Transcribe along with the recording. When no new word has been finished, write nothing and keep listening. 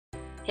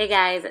Hey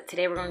guys,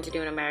 today we're going to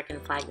do an American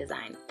flag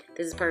design.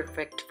 This is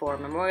perfect for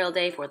Memorial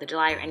Day, 4th of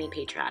July, or any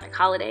patriotic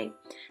holiday.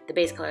 The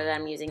base color that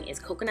I'm using is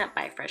Coconut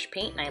by Fresh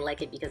Paint, and I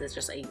like it because it's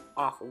just a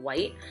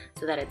off-white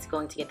so that it's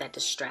going to get that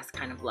distressed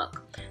kind of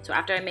look. So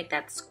after I make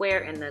that square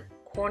in the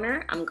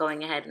corner, I'm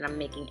going ahead and I'm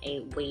making a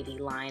wavy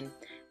line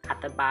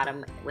at the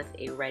bottom with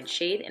a red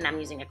shade, and I'm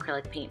using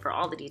acrylic paint for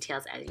all the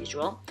details as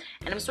usual.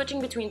 And I'm switching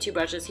between two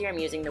brushes here. I'm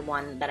using the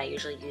one that I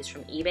usually use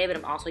from eBay, but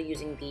I'm also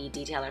using the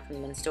detailer from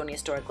the Minstonia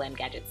Store Glam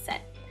Gadget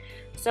set.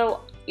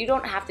 So you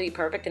don't have to be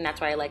perfect, and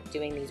that's why I like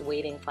doing these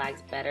waving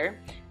flags better,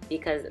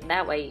 because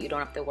that way you don't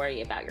have to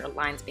worry about your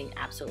lines being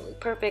absolutely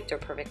perfect or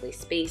perfectly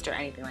spaced or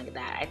anything like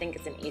that. I think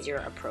it's an easier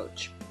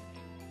approach.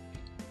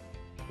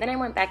 Then I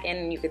went back in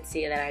and you could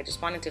see that I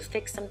just wanted to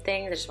fix some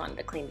things. I just wanted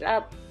to clean it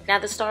up. Now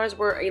the stars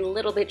were a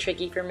little bit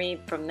tricky for me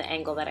from the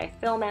angle that I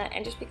film at,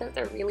 and just because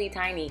they're really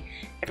tiny.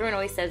 Everyone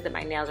always says that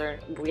my nails are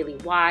really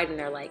wide and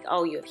they're like,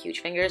 oh, you have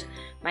huge fingers.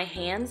 My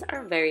hands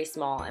are very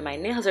small and my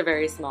nails are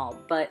very small,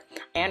 but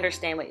I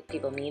understand what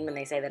people mean when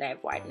they say that I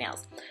have wide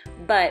nails.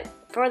 But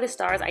for the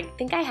stars, I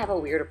think I have a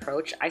weird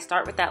approach. I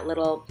start with that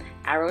little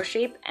arrow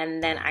shape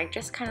and then I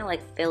just kind of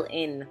like fill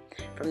in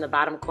from the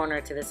bottom corner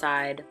to the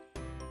side.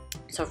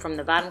 So from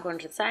the bottom corner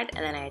to the side,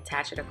 and then I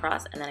attach it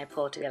across, and then I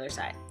pull it to the other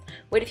side.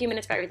 Wait a few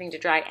minutes for everything to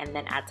dry, and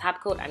then add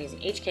top coat. I'm using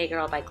HK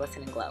Girl by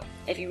Glisten and Glow.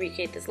 If you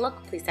recreate this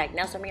look, please tag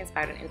Nails For Me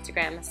Inspired on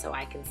Instagram so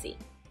I can see.